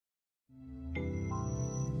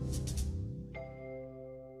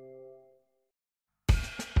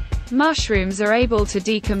Mushrooms are able to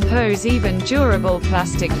decompose even durable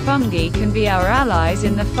plastic. Fungi can be our allies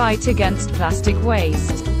in the fight against plastic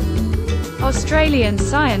waste. Australian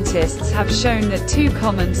scientists have shown that 2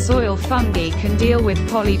 common soil fungi can deal with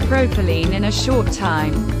polypropylene in a short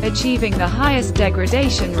time, achieving the highest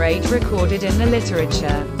degradation rate recorded in the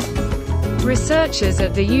literature. Researchers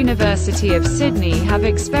at the University of Sydney have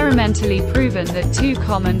experimentally proven that 2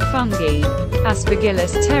 common fungi,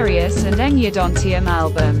 Aspergillus terreus and Engiodontium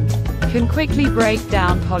album, can quickly break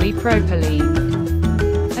down polypropylene,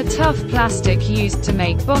 a tough plastic used to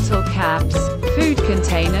make bottle caps, food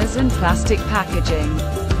containers and plastic packaging.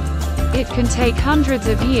 It can take hundreds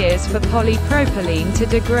of years for polypropylene to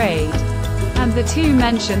degrade, and the 2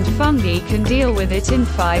 mentioned fungi can deal with it in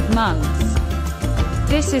 5 months.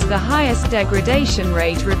 This is the highest degradation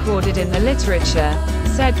rate recorded in the literature,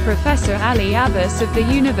 said Professor Ali Abbas of the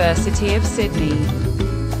University of Sydney.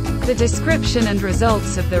 The description and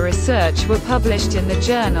results of the research were published in the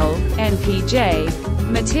journal, NPJ,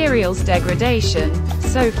 Materials Degradation.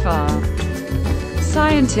 So far,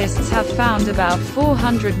 scientists have found about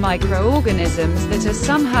 400 microorganisms that are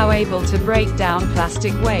somehow able to break down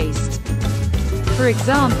plastic waste. For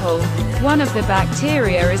example, one of the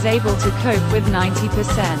bacteria is able to cope with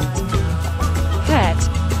 90% PET,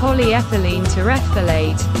 polyethylene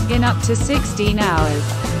terephthalate, in up to 16 hours.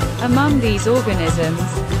 Among these organisms,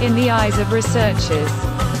 in the eyes of researchers,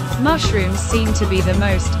 mushrooms seem to be the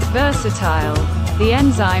most versatile. The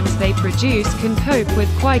enzymes they produce can cope with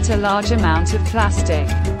quite a large amount of plastic.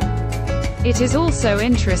 It is also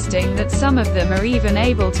interesting that some of them are even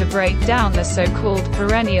able to break down the so-called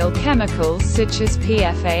perennial chemicals such as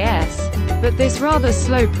PFAS, but this rather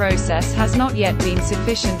slow process has not yet been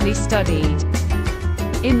sufficiently studied.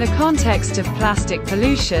 In the context of plastic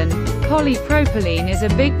pollution, polypropylene is a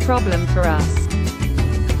big problem for us.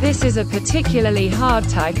 This is a particularly hard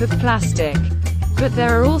type of plastic, but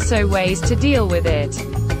there are also ways to deal with it.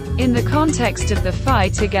 In the context of the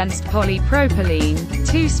fight against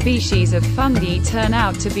polypropylene, 2 species of fungi turn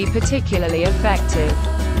out to be particularly effective.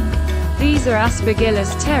 These are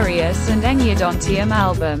Aspergillus terreus and Engiodontium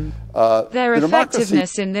album. Their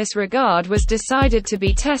effectiveness in this regard was decided to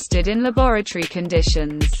be tested in laboratory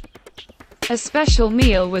conditions. A special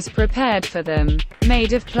meal was prepared for them,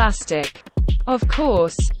 made of plastic. Of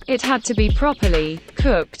course, it had to be properly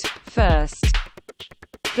cooked first.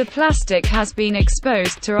 The plastic has been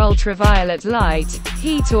exposed to ultraviolet light,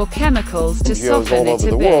 heat or chemicals to soften it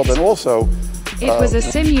a bit. It was a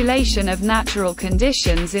simulation of natural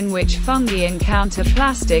conditions in which fungi encounter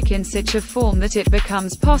plastic in such a form that it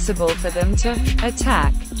becomes possible for them to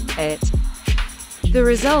attack it. The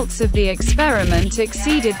results of the experiment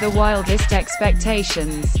exceeded the wildest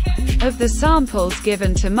expectations. Of the samples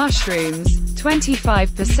given to mushrooms,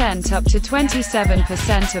 25% up to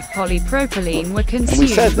 27% of polypropylene were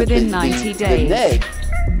consumed within 90 days.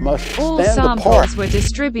 All samples were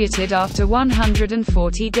distributed after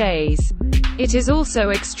 140 days. It is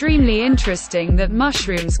also extremely interesting that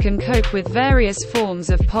mushrooms can cope with various forms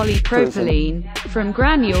of polypropylene, from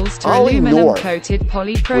granules to aluminum-coated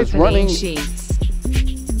polypropylene sheets.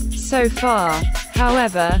 So far,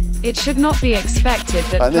 however, it should not be expected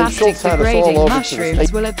that plastic-degrading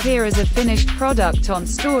mushrooms will appear as a finished product on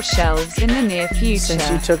store shelves in the near future. Since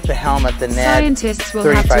you took the helm at the net Scientists will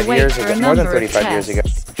have to wait for a number of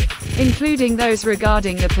tests, including those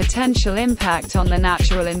regarding the potential impact on the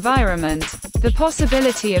natural environment, the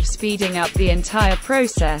possibility of speeding up the entire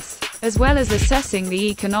process, as well as assessing the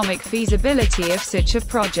economic feasibility of such a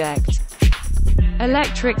project.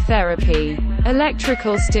 Electric therapy.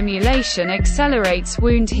 Electrical stimulation accelerates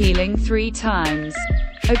wound healing 3 times.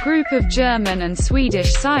 A group of German and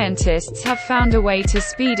Swedish scientists have found a way to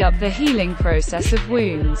speed up the healing process of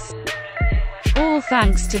wounds, all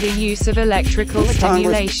thanks to the use of electrical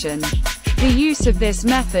stimulation. The use of this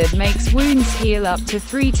method makes wounds heal up to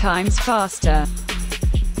 3 times faster.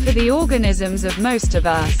 For the organisms of most of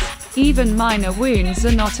us, even minor wounds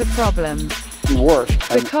are not a problem,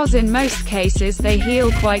 because in most cases they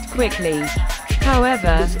heal quite quickly.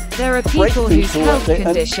 However, there are people whose health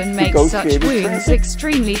condition makes such wounds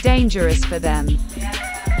extremely dangerous for them.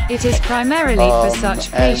 It is primarily for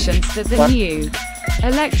such patients that the new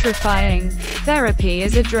electrifying therapy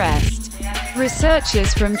is addressed.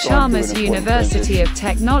 Researchers from Chalmers University of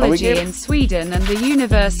Technology in Sweden and the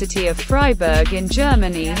University of Freiburg in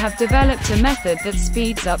Germany have developed a method that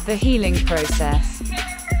speeds up the healing process.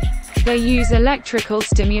 They use electrical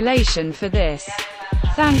stimulation for this.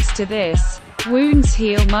 Thanks to this, wounds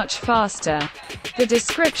heal much faster. The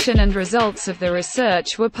description and results of the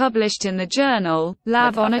research were published in the journal,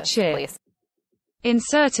 Lab on a Chip. In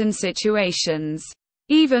certain situations,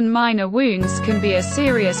 Even minor wounds can be a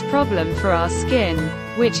serious problem for our skin,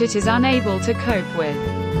 which it is unable to cope with.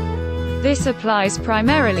 This applies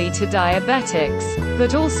primarily to diabetics,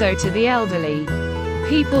 but also to the elderly,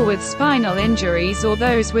 people with spinal injuries or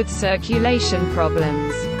those with circulation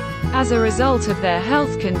problems. As a result of their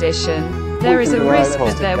health condition, there is a risk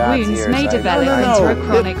that their wounds may develop into a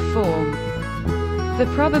chronic form.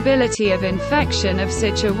 The probability of infection of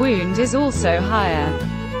such a wound is also higher.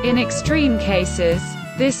 In extreme cases,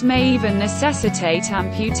 this may even necessitate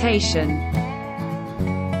amputation.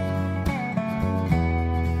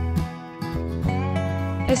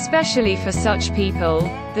 Especially for such people,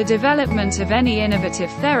 the development of any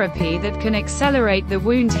innovative therapy that can accelerate the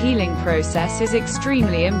wound healing process is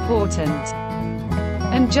extremely important.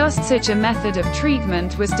 And just such a method of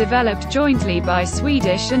treatment was developed jointly by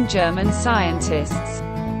Swedish and German scientists.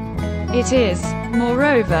 It is,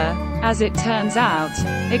 moreover, as it turns out,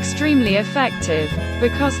 extremely effective,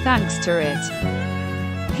 because thanks to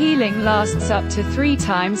it, healing lasts up to 3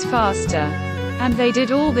 times faster. And they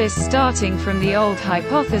did all this starting from the old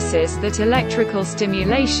hypothesis that electrical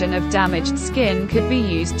stimulation of damaged skin could be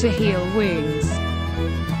used to heal wounds.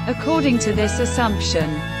 According to this assumption,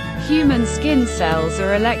 human skin cells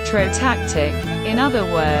are electrotactic. In other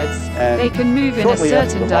words, they can move in a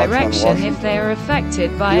certain direction if they are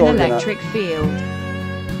affected by an electric field.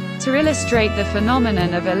 To illustrate the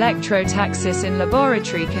phenomenon of electrotaxis in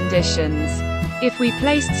laboratory conditions, if we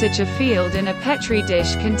placed such a field in a petri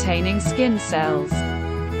dish containing skin cells,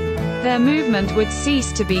 their movement would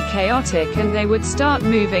cease to be chaotic and they would start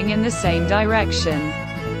moving in the same direction.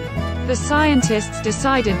 The scientists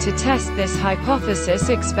decided to test this hypothesis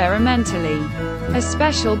experimentally. A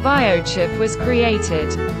special biochip was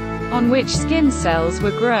created, on which skin cells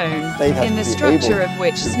were grown, in the structure of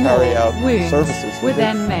which small wounds were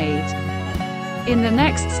then made. In the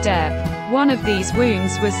next step, one of these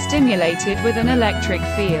wounds was stimulated with an electric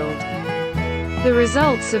field. The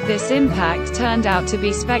results of this impact turned out to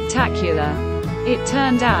be spectacular. It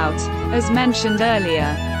turned out, as mentioned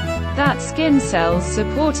earlier, that skin cells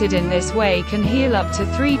supported in this way can heal up to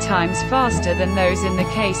 3 times faster than those in the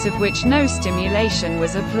case of which no stimulation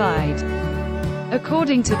was applied.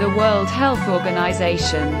 According to the World Health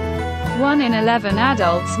Organization, 1 in 11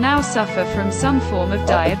 adults now suffer from some form of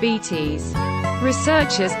diabetes.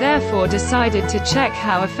 Researchers therefore decided to check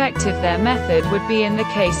how effective their method would be in the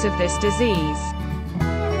case of this disease.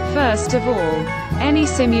 First of all, any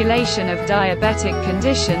simulation of diabetic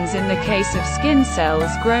conditions in the case of skin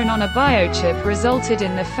cells grown on a biochip resulted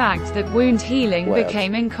in the fact that wound healing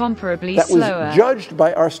became incomparably slower. Was judged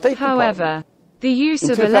by our State However, the use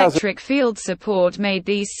of electric field support made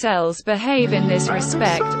these cells behave in this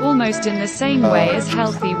respect almost in the same way as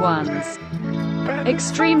healthy ones.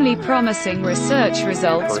 Extremely promising research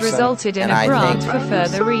results resulted in a grant for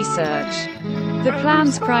further research. The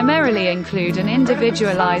plans primarily include an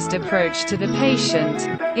individualized approach to the patient,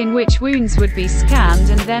 in which wounds would be scanned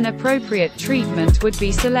and then appropriate treatment would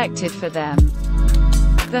be selected for them.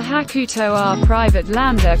 The Hakuto-R private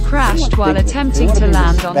lander crashed while attempting to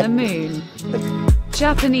land on the moon.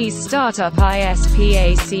 Japanese startup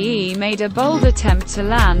ISPACE made a bold attempt to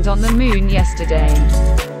land on the moon yesterday.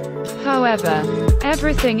 However,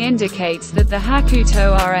 everything indicates that the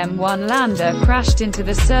Hakuto-R M1 lander crashed into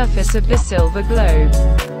the surface of the silver globe.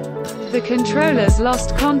 The controllers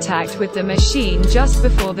lost contact with the machine just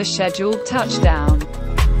before the scheduled touchdown,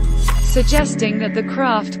 suggesting that the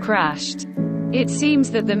craft crashed. It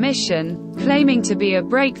seems that the mission, claiming to be a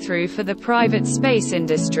breakthrough for the private space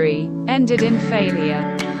industry, ended in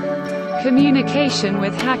failure. Communication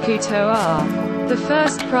with Hakuto-R, the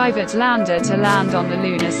first private lander to land on the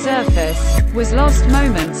lunar surface, was lost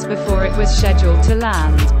moments before it was scheduled to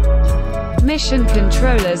land. Mission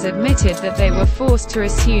controllers admitted that they were forced to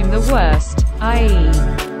assume the worst, i.e.,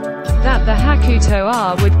 that the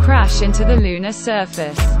Hakuto-R would crash into the lunar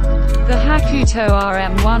surface. The Hakuto-R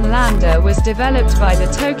M1 lander was developed by the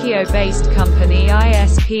Tokyo-based company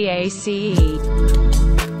ISPACE.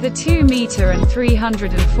 The 2-meter and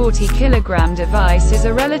 340-kilogram device is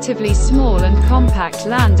a relatively small and compact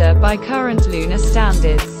lander by current lunar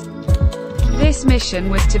standards. This mission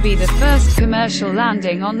was to be the first commercial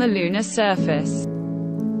landing on the lunar surface.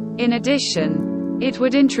 In addition, it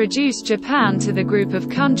would introduce Japan to the group of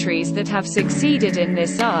countries that have succeeded in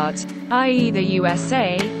this art, i.e. the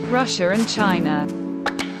USA, Russia and China.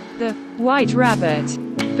 The White Rabbit,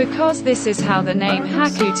 because this is how the name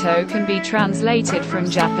Hakuto can be translated from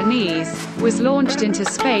Japanese, was launched into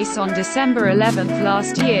space on December 11th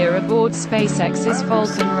last year aboard SpaceX's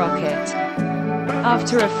Falcon rocket.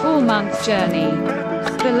 After a 4-month journey,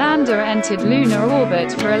 The lander entered lunar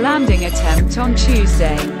orbit for a landing attempt on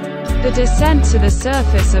Tuesday. The descent to the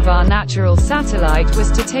surface of our natural satellite was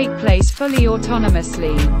to take place fully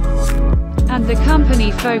autonomously, and the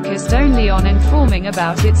company focused only on informing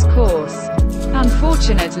about its course.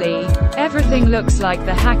 Unfortunately, everything looks like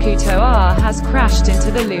the Hakuto-R has crashed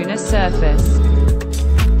into the lunar surface.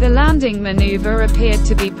 The landing maneuver appeared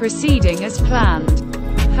to be proceeding as planned.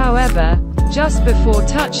 However, just before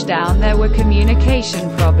touchdown there were communication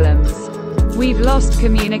problems. We've lost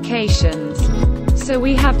communications. So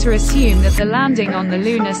we have to assume that the landing on the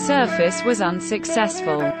lunar surface was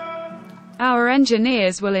unsuccessful. Our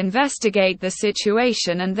engineers will investigate the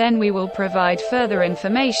situation and then we will provide further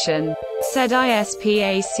information, said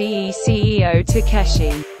ISPACE CEO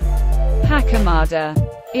Takeshi Hakamada.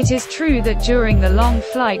 It is true that during the long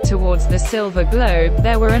flight towards the silver globe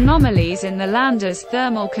there were anomalies in the lander's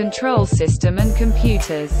thermal control system and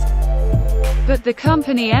computers. But the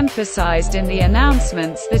company emphasized in the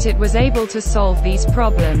announcements that it was able to solve these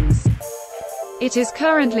problems. It is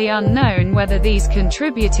currently unknown whether these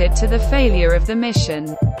contributed to the failure of the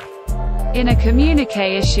mission. In a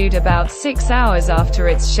communiqué issued about 6 hours after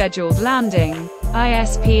its scheduled landing,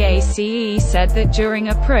 ISPACE said that during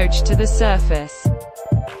approach to the surface,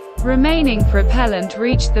 remaining propellant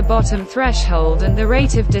reached the bottom threshold and the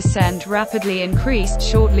rate of descent rapidly increased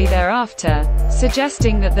shortly thereafter,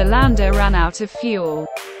 suggesting that the lander ran out of fuel,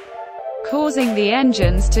 causing the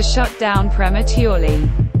engines to shut down prematurely.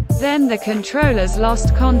 Then the controllers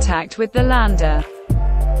lost contact with the lander.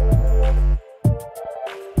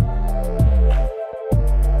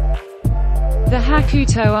 The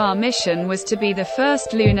Hakuto-R mission was to be the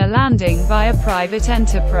first lunar landing by a private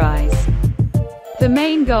enterprise. The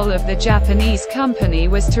main goal of the Japanese company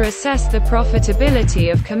was to assess the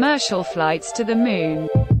profitability of commercial flights to the moon.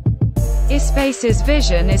 iSpace's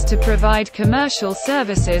vision is to provide commercial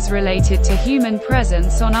services related to human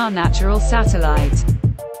presence on our natural satellite.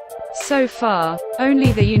 So far,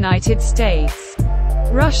 only the United States,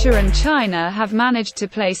 Russia and China have managed to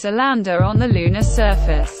place a lander on the lunar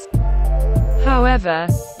surface. However,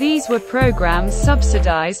 these were programs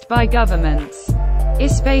subsidized by governments.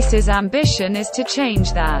 iSpace's ambition is to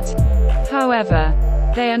change that. However,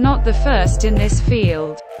 they are not the first in this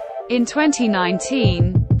field. In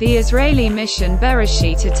 2019, the Israeli mission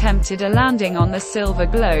Bereshit attempted a landing on the silver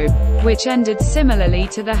globe, which ended similarly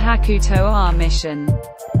to the Hakuto-R mission.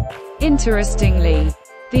 Interestingly,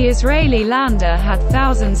 the Israeli lander had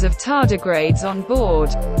thousands of tardigrades on board,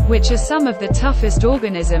 which are some of the toughest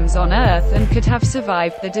organisms on Earth and could have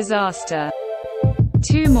survived the disaster.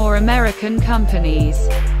 Two more American companies,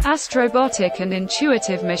 Astrobotic and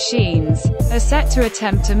Intuitive Machines, are set to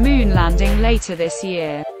attempt a moon landing later this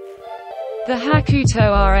year. The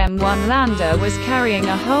Hakuto-R M1 lander was carrying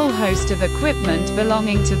a whole host of equipment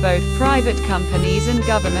belonging to both private companies and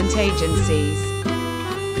government agencies.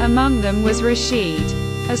 Among them was Rashid,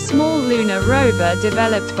 a small lunar rover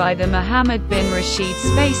developed by the Mohammed bin Rashid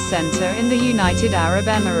Space Center in the United Arab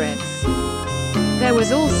Emirates. There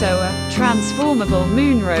was also a transformable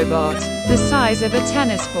moon robot, the size of a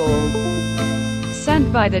tennis ball,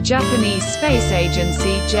 sent by the Japanese space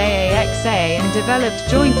agency JAXA and developed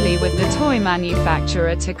jointly with the toy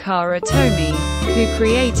manufacturer Takara Tomy, who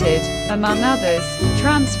created, among others,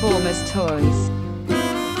 Transformers toys.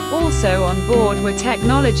 Also on board were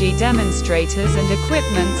technology demonstrators and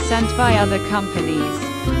equipment sent by other companies.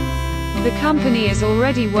 The company is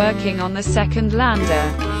already working on the second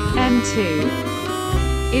lander, M2.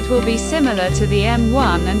 It will be similar to the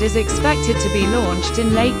M1 and is expected to be launched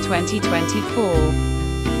in late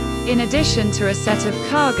 2024. In addition to a set of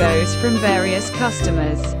cargoes from various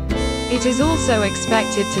customers, it is also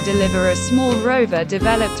expected to deliver a small rover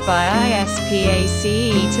developed by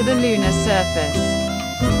ISPACE to the lunar surface.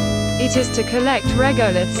 It is to collect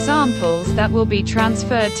regolith samples that will be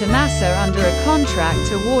transferred to NASA under a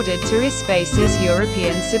contract awarded to iSpace's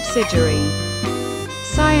European subsidiary.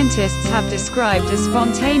 Scientists have described a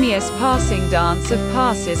spontaneous passing dance of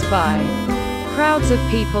passers-by. Crowds of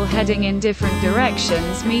people heading in different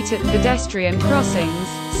directions meet at pedestrian crossings,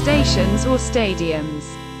 stations or stadiums.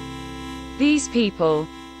 These people,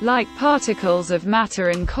 like particles of matter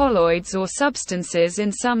in colloids or substances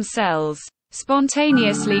in some cells,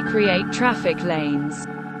 spontaneously create traffic lanes.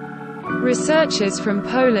 Researchers from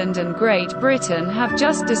Poland and Great Britain have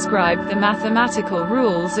just described the mathematical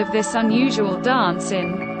rules of this unusual dance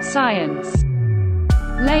in Science.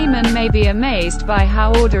 Laymen may be amazed by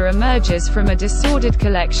how order emerges from a disordered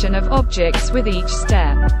collection of objects with each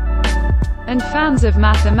step. And fans of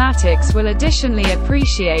mathematics will additionally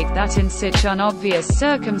appreciate that in such unobvious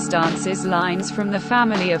circumstances lines from the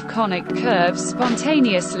family of conic curves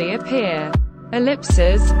spontaneously appear.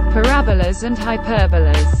 Ellipses, parabolas and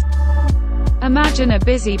hyperbolas. Imagine a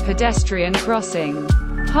busy pedestrian crossing.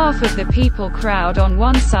 Half of the people crowd on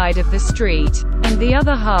one side of the street, and the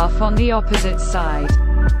other half on the opposite side.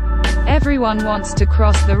 Everyone wants to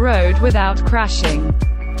cross the road without crashing.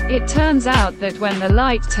 It turns out that when the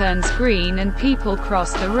light turns green and people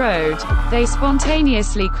cross the road, they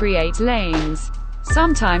spontaneously create lanes.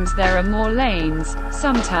 Sometimes there are more lanes,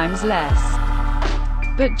 sometimes less.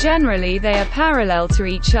 But generally they are parallel to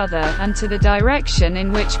each other, and to the direction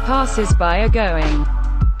in which passers-by are going.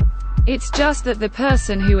 It's just that the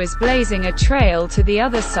person who is blazing a trail to the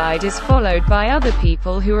other side is followed by other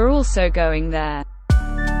people who are also going there.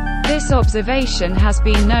 This observation has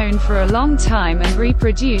been known for a long time and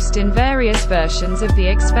reproduced in various versions of the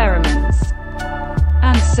experiments.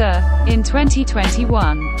 Answer: in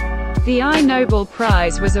 2021. The Ig Nobel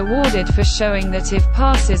Prize was awarded for showing that if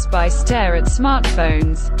passers-by stare at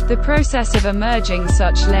smartphones, the process of emerging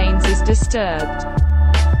such lanes is disturbed.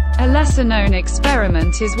 A lesser-known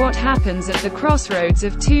experiment is what happens at the crossroads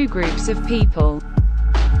of two groups of people.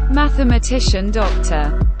 Mathematician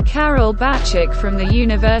Dr. Carol Bachik from the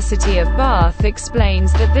University of Bath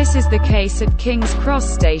explains that this is the case at King's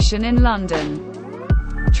Cross Station in London.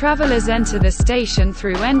 Travelers enter the station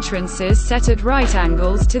through entrances set at right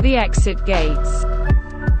angles to the exit gates,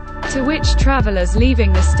 to which travelers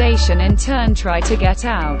leaving the station in turn try to get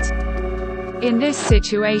out. In this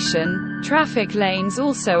situation, traffic lanes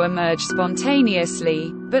also emerge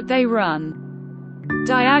spontaneously, but they run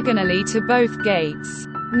diagonally to both gates.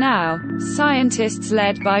 Now, scientists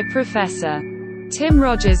led by Professor Tim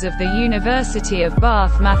Rogers of the University of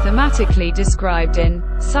Bath mathematically described in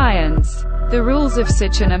Science the rules of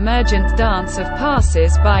such an emergent dance of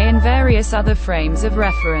passers-by in various other frames of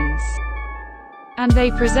reference. And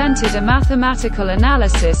they presented a mathematical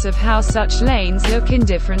analysis of how such lanes look in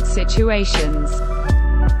different situations.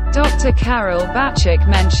 Dr. Carol Bachik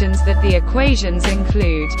mentions that the equations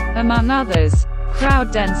include, among others,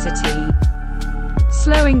 crowd density,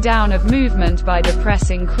 slowing down of movement by the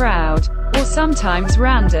pressing crowd, or sometimes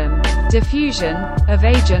random diffusion of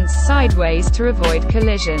agents sideways to avoid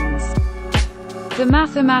collisions. The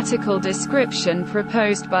mathematical description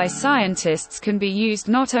proposed by scientists can be used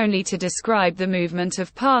not only to describe the movement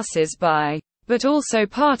of passers-by, but also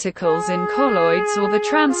particles in colloids or the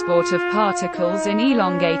transport of particles in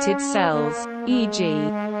elongated cells, e.g.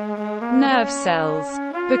 nerve cells.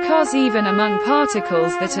 Because even among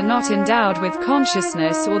particles that are not endowed with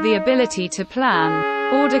consciousness or the ability to plan,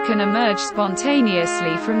 order can emerge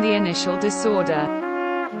spontaneously from the initial disorder.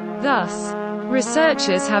 Thus,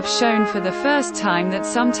 researchers have shown for the first time that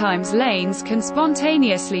sometimes lanes can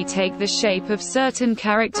spontaneously take the shape of certain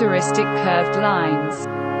characteristic curved lines.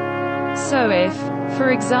 So if,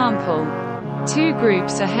 for example, two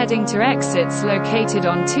groups are heading to exits located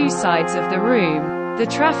on two sides of the room, the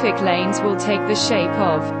traffic lanes will take the shape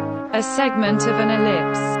of a segment of an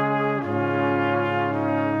ellipse.